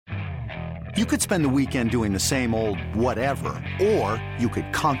You could spend the weekend doing the same old whatever, or you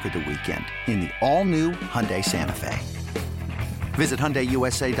could conquer the weekend in the all-new Hyundai Santa Fe. Visit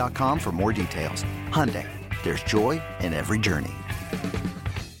HyundaiUSA.com for more details. Hyundai, there's joy in every journey.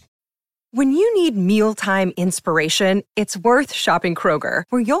 When you need mealtime inspiration, it's worth shopping Kroger,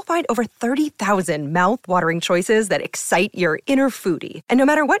 where you'll find over 30,000 mouth-watering choices that excite your inner foodie. And no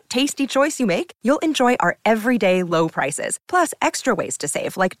matter what tasty choice you make, you'll enjoy our everyday low prices, plus extra ways to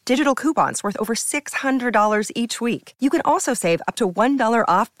save, like digital coupons worth over $600 each week. You can also save up to $1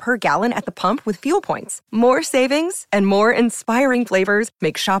 off per gallon at the pump with fuel points. More savings and more inspiring flavors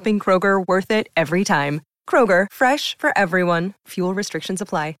make shopping Kroger worth it every time. Kroger, fresh for everyone. Fuel restrictions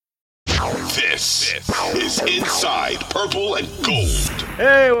apply. This is Inside Purple and Gold.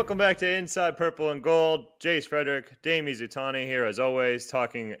 Hey, welcome back to Inside Purple and Gold. Jace Frederick, Damie Zutani here as always,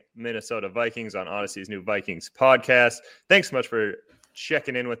 talking Minnesota Vikings on Odyssey's new Vikings podcast. Thanks so much for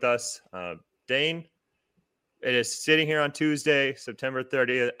checking in with us. Dane, it is sitting here on Tuesday,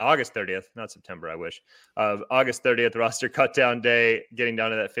 August 30th, not September, I wish. August 30th, roster cutdown day, getting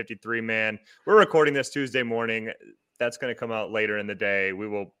down to that 53-man. We're recording this Tuesday morning. That's going to come out later in the day. We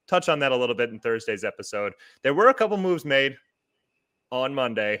will touch on that a little bit in Thursday's episode. There were a couple moves made on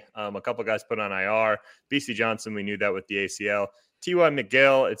Monday. A couple guys put on IR. BC Johnson, we knew that with the ACL. T.Y.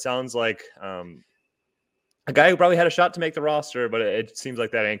 McGill, it sounds like a guy who probably had a shot to make the roster, but it seems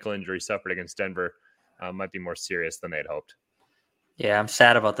like that ankle injury suffered against Denver might be more serious than they'd hoped. Yeah, I'm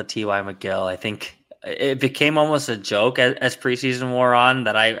sad about the T.Y. McGill. I think it became almost a joke as preseason wore on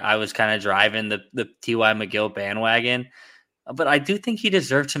that I was kind of driving the T.Y. McGill bandwagon. But I do think he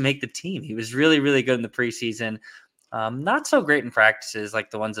deserved to make the team. He was really, really good in the preseason. Not so great in practices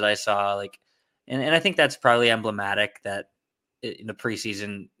like the ones that I saw. And I think that's probably emblematic that in the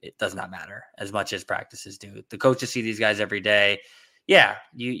preseason, it does not matter as much as practices do. The coaches see these guys every day. Yeah,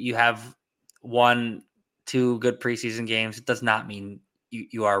 you have 1-2 good preseason games. It does not mean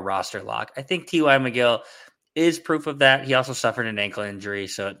you are a roster lock. I think T.Y. McGill is proof of that. He also suffered an ankle injury,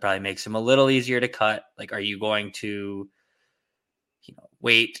 so it probably makes him a little easier to cut. Like, are you going to,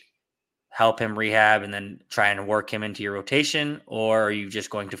 wait, help him rehab, and then try and work him into your rotation? Or are you just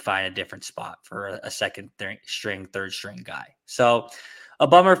going to find a different spot for a second string, third string guy? So a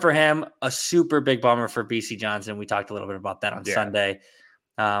bummer for him, a super big bummer for BC Johnson. We talked a little bit about that on Sunday.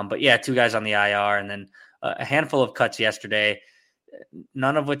 But yeah, 2 guys on the IR, and then a handful of cuts yesterday,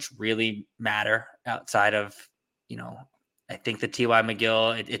 none of which really matter outside of, I think the T.Y.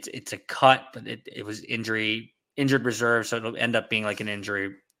 McGill, it's a cut, but it was injured reserve. So it'll end up being like an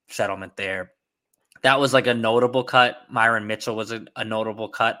injury settlement there. That was like a notable cut. Myron Mitchell was a notable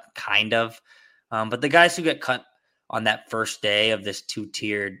cut, kind of. But the guys who get cut on that first day of this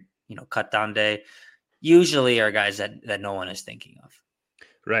 2-tiered, cut down day, usually are guys that no one is thinking of.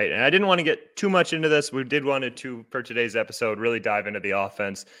 Right. And I didn't want to get too much into this. We did want to, for today's episode, really dive into the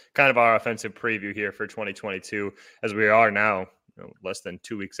offense, kind of our offensive preview here for 2022, as we are now less than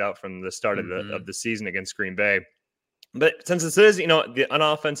 2 weeks out from the start of the season against Green Bay. But since this is, the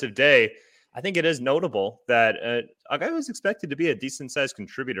unoffensive day, I think it is notable that a guy who's expected to be a decent-sized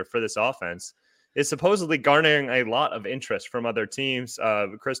contributor for this offense is supposedly garnering a lot of interest from other teams.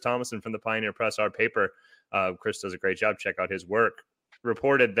 Chris Thomason from the Pioneer Press, our paper, Chris does a great job. Check out his work.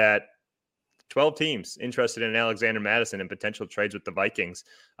 Reported that 12 teams interested in Alexander Mattison and potential trades with the Vikings.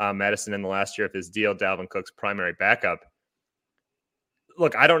 Mattison in the last year of his deal, Dalvin Cook's primary backup.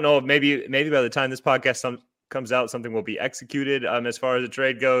 Look, I don't know if maybe by the time this podcast comes out, something will be executed as far as the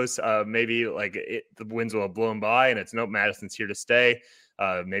trade goes. Maybe the winds will have blown by and it's Mattison's here to stay.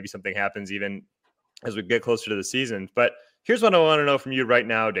 Maybe something happens even as we get closer to the season. But here's what I want to know from you right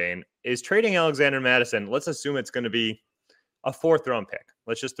now, Dane. Is trading Alexander Mattison, let's assume it's going to be a 4th-round pick.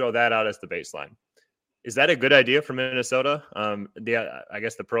 Let's just throw that out as the baseline. Is that a good idea for Minnesota? I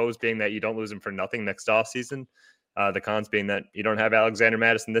guess the pros being that you don't lose him for nothing next offseason. The cons being that you don't have Alexander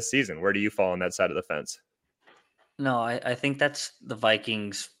Mattison this season. Where do you fall on that side of the fence? No, I think that's the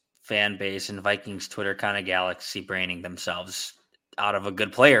Vikings fan base and Vikings Twitter kind of galaxy braining themselves out of a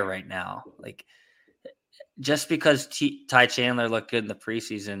good player right now. Like, just because Ty Chandler looked good in the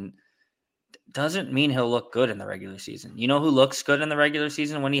preseason doesn't mean he'll look good in the regular season. You know who looks good in the regular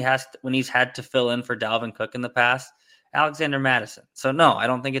season when he's had to fill in for Dalvin Cook in the past? Alexander Mattison. So no, I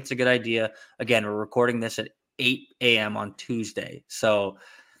don't think it's a good idea. Again, we're recording this at 8 a.m. on Tuesday. So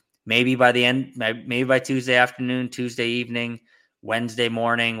maybe by Tuesday afternoon, Tuesday evening, Wednesday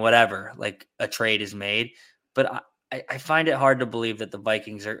morning, whatever, like a trade is made. But I find it hard to believe that the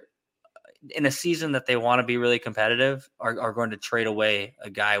Vikings are, in a season that they want to be really competitive, are going to trade away a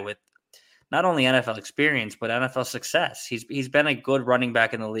guy with not only NFL experience, but NFL success. He's been a good running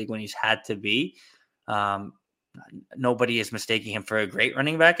back in the league when he's had to be. Nobody is mistaking him for a great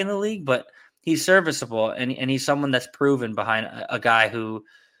running back in the league, but he's serviceable, and he's someone that's proven behind a guy who,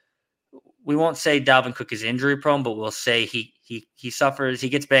 we won't say Dalvin Cook is injury prone, but we'll say he suffers, he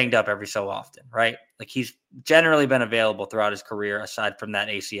gets banged up every so often, right? Like, he's generally been available throughout his career aside from that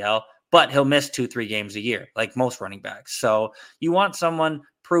ACL, but he'll miss 2-3 games a year, like most running backs. So you want someone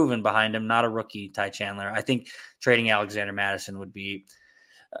proven behind him, not a rookie, Ty Chandler. I think trading Alexander Mattison would be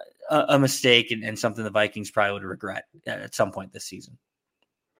a mistake and something the Vikings probably would regret at some point this season.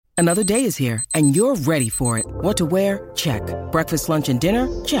 Another day is here, and you're ready for it. What to wear? Check. Breakfast, lunch, and dinner?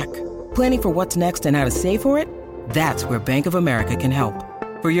 Check. Planning for what's next and how to save for it? That's where Bank of America can help.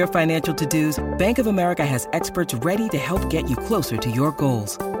 For your financial to-dos, Bank of America has experts ready to help get you closer to your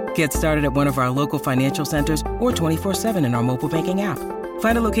goals. Get started at one of our local financial centers or 24/7 in our mobile banking app.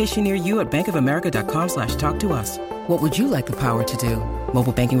 Find a location near you at bankofamerica.com/talktous. What would you like the power to do?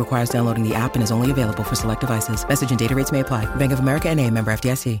 Mobile banking requires downloading the app and is only available for select devices. Message and data rates may apply. Bank of America NA, member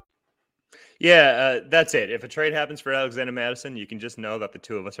FDIC. Yeah, that's it. If a trade happens for Alexander Mattison, you can just know that the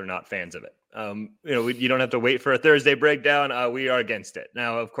two of us are not fans of it. You don't have to wait for a Thursday breakdown. We are against it.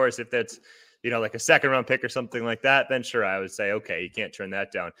 Now, of course, if that's, like a second round pick or something like that, then sure, I would say, okay, you can't turn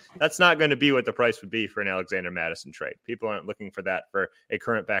that down. That's not going to be what the price would be for an Alexander Mattison trade. People aren't looking for that for a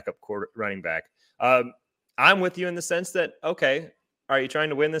current backup running back. I'm with you in the sense that, okay, are you trying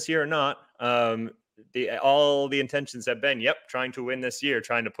to win this year or not? All the intentions have been, trying to win this year,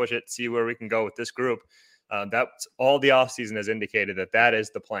 trying to push it, see where we can go with this group. That's all the offseason has indicated, that is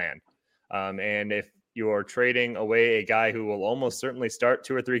the plan. And if you're trading away a guy who will almost certainly start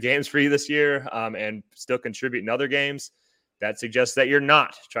 2 or 3 games for you this year and still contribute in other games, that suggests that you're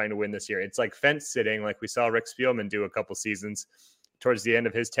not trying to win this year. It's like fence sitting, like we saw Rick Spielman do a couple seasons towards the end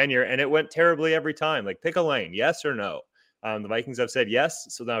of his tenure, and it went terribly every time. Like, pick a lane, yes or no. The Vikings have said yes,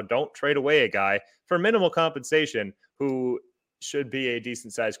 so now don't trade away a guy for minimal compensation who should be a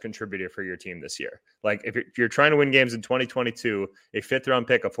decent-sized contributor for your team this year. Like, if you're trying to win games in 2022, a 5th-round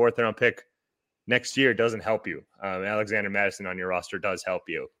pick, a 4th-round pick next year doesn't help you. Alexander Mattison on your roster does help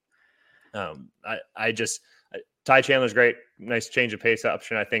you. Ty Chandler's great. Nice change of pace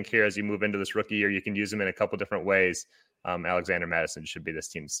option, I think, here as you move into this rookie year. You can use him in a couple different ways. Alexander Mattison should be this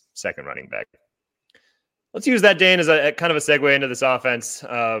team's second running back. Let's use that, Dane, as a kind of a segue into this offense.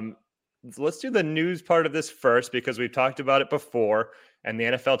 Let's do the news part of this first, because we've talked about it before, and the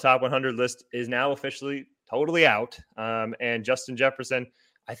NFL Top 100 list is now officially totally out. And Justin Jefferson,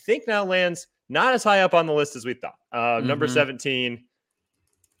 I think, now lands not as high up on the list as we thought. Number 17,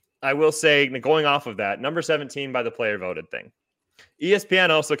 I will say, going off of that, number 17 by the player voted thing. ESPN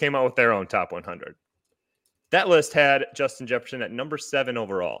also came out with their own Top 100. That list had Justin Jefferson at number 7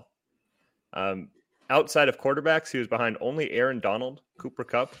 overall. Outside of quarterbacks, he was behind only Aaron Donald, Cooper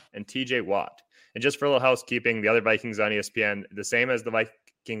Kupp, and TJ Watt. And just for a little housekeeping, the other Vikings on ESPN, the same as the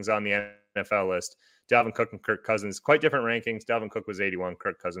Vikings on the NFL list, Dalvin Cook and Kirk Cousins, quite different rankings. Dalvin Cook was 81,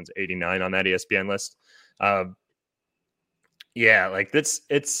 Kirk Cousins 89 on that ESPN list.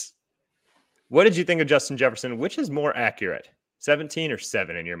 It's what did you think of Justin Jefferson? Which is more accurate, 17 or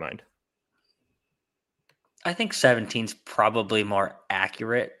 7 in your mind? I think 17's probably more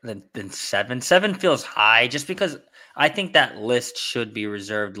accurate than 7. 7 feels high just because I think that list should be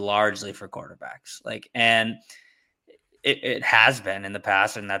reserved largely for quarterbacks. And it has been in the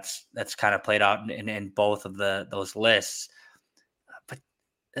past, and that's kind of played out in both of those lists. But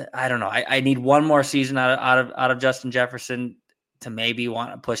I don't know. I need one more season out of Justin Jefferson to maybe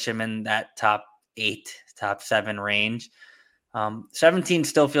want to push him in that top 8, top 7 range. 17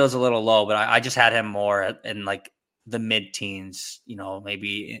 still feels a little low, but I just had him more in like the mid-teens,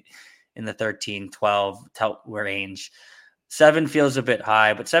 maybe in the 13, 12 range. 7 feels a bit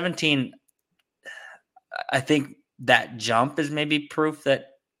high, but 17, I think that jump is maybe proof that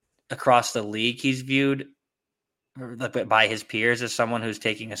across the league he's viewed by his peers as someone who's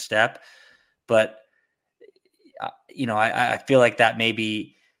taking a step. But, I feel like that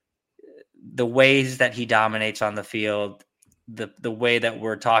maybe the ways that he dominates on the field, the way that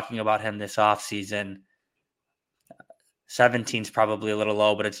we're talking about him this offseason, 17 is probably a little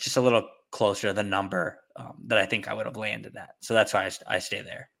low, but it's just a little closer to the number that I think I would have landed at. So that's why I stay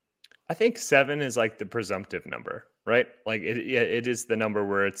there. I think 7 is like the presumptive number, right? Like it is the number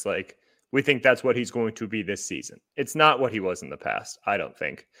where it's like, we think that's what he's going to be this season. It's not what he was in the past, I don't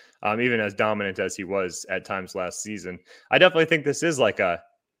think. Even as dominant as he was at times last season. I definitely think this is like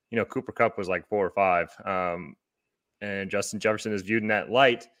Cooper Kupp was like 4 or 5. And Justin Jefferson is viewed in that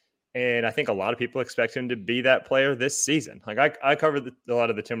light. And I think a lot of people expect him to be that player this season. Like I covered a lot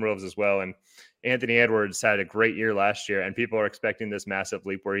of the Timberwolves as well. And Anthony Edwards had a great year last year, and people are expecting this massive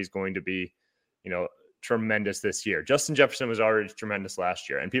leap where he's going to be, tremendous this year. Justin Jefferson was already tremendous last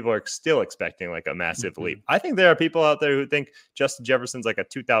year, and people are still expecting like a massive leap. I think there are people out there who think Justin Jefferson's like a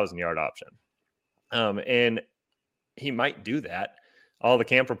 2,000-yard option. And he might do that. All the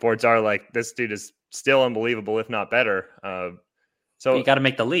camp reports are like, this dude is still unbelievable, if not better. So you got to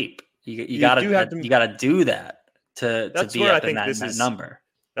make the leap. You got to do that to be up in that number.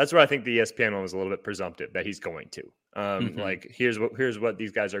 That's where I think the ESPN one was a little bit presumptive that he's going to. Like here's what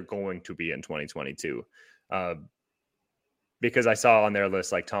these guys are going to be in 2022. Because I saw on their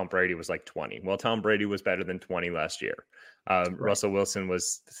list like Tom Brady was like 20. Well, Tom Brady was better than 20 last year. Right. Russell Wilson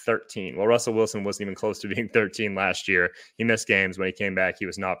was 13. Well, Russell Wilson wasn't even close to being 13 last year. He missed games. When he came back, he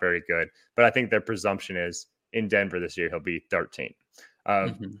was not very good. But I think their presumption is in Denver this year, he'll be 13.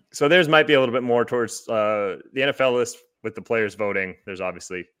 So theirs might be a little bit more towards the NFL list with the players voting. There's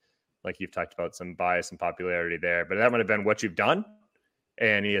obviously, like you've talked about, some bias and popularity there, but that might have been what you've done.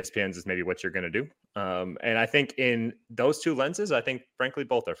 And ESPN's is maybe what you're going to do. And I think in those two lenses, I think, frankly,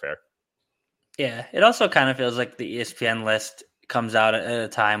 both are fair. Yeah, it also kind of feels like the ESPN list comes out at a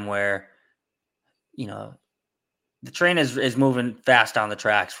time where, the train is moving fast down the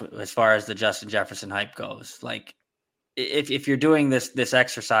tracks as far as the Justin Jefferson hype goes. Like, if you're doing this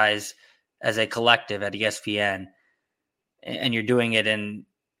exercise as a collective at ESPN, and you're doing it in,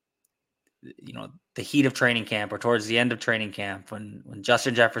 the heat of training camp or towards the end of training camp when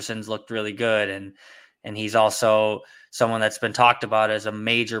Justin Jefferson's looked really good and he's also someone that's been talked about as a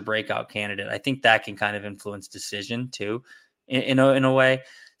major breakout candidate, I think that can kind of influence decision too, in a way.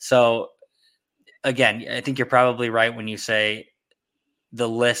 So again, I think you're probably right when you say the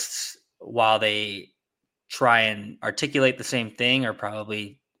lists, while they try and articulate the same thing, are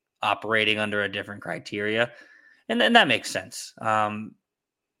probably operating under a different criteria. And that makes sense.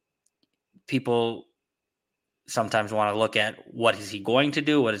 People sometimes want to look at what is he going to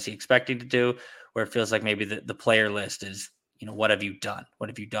do? What is he expecting to do? Where it feels like maybe the player list is, what have you done? What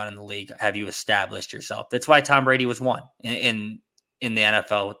have you done in the league? Have you established yourself? That's why Tom Brady was one in the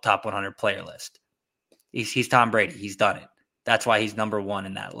NFL top 100 player list. He's Tom Brady. He's done it. That's why he's number one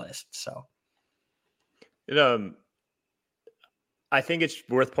in that list. So, I think it's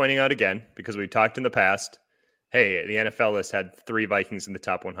worth pointing out again, because we talked in the past, hey, the NFL list had 3 Vikings in the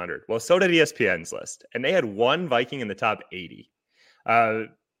top 100. Well, so did ESPN's list, and they had 1 Viking in the top 80.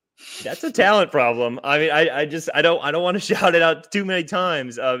 That's a talent problem. I mean, I don't want to shout it out too many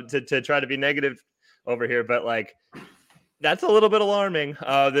times to try to be negative over here, but like, that's a little bit alarming.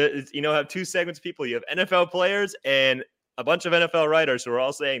 Have 2 segments of people. You have NFL players and a bunch of NFL writers who are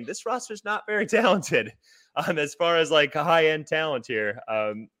all saying this roster's not very talented as far as like high-end talent here.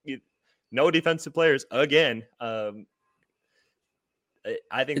 No defensive players again. I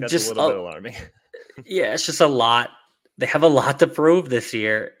think that's a little bit alarming. Yeah, it's just a lot. They have a lot to prove this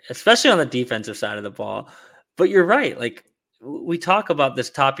year, especially on the defensive side of the ball. But you're right. Like, we talk about this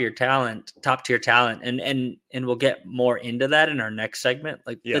top tier talent, and we'll get more into that in our next segment.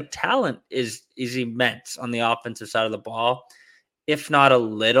 Like, the talent is immense on the offensive side of the ball, if not a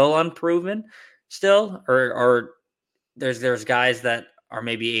little unproven still, or there's guys that are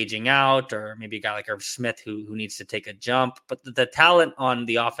maybe aging out, or maybe a guy like Irv Smith who needs to take a jump. But the talent on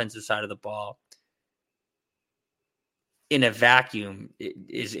the offensive side of the ball in a vacuum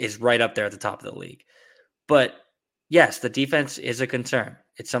is right up there at the top of the league. But yes, the defense is a concern.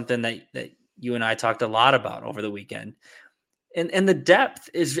 It's something that you and I talked a lot about over the weekend. And the depth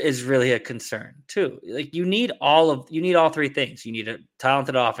is really a concern too. Like, you need all 3 things. You need a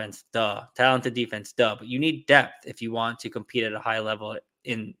talented offense, talented defense, but you need depth if you want to compete at a high level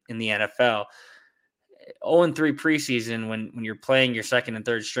in the NFL. 0-3 preseason when you're playing your second and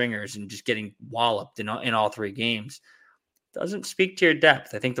third stringers and just getting walloped in all 3 games doesn't speak to your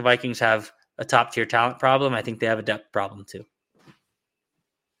depth. I think the Vikings have a top tier talent problem. I think they have a depth problem too.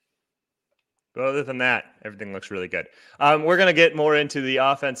 But other than that, everything looks really good. We're going to get more into the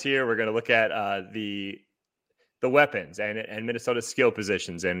offense here. We're going to look at the weapons and Minnesota's skill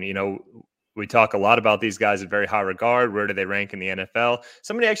positions. And, we talk a lot about these guys in very high regard. Where do they rank in the NFL?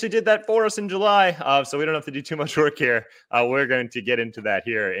 Somebody actually did that for us in July, so we don't have to do too much work here. We're going to get into that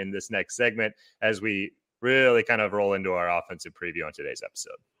here in this next segment as we really kind of roll into our offensive preview on today's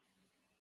episode.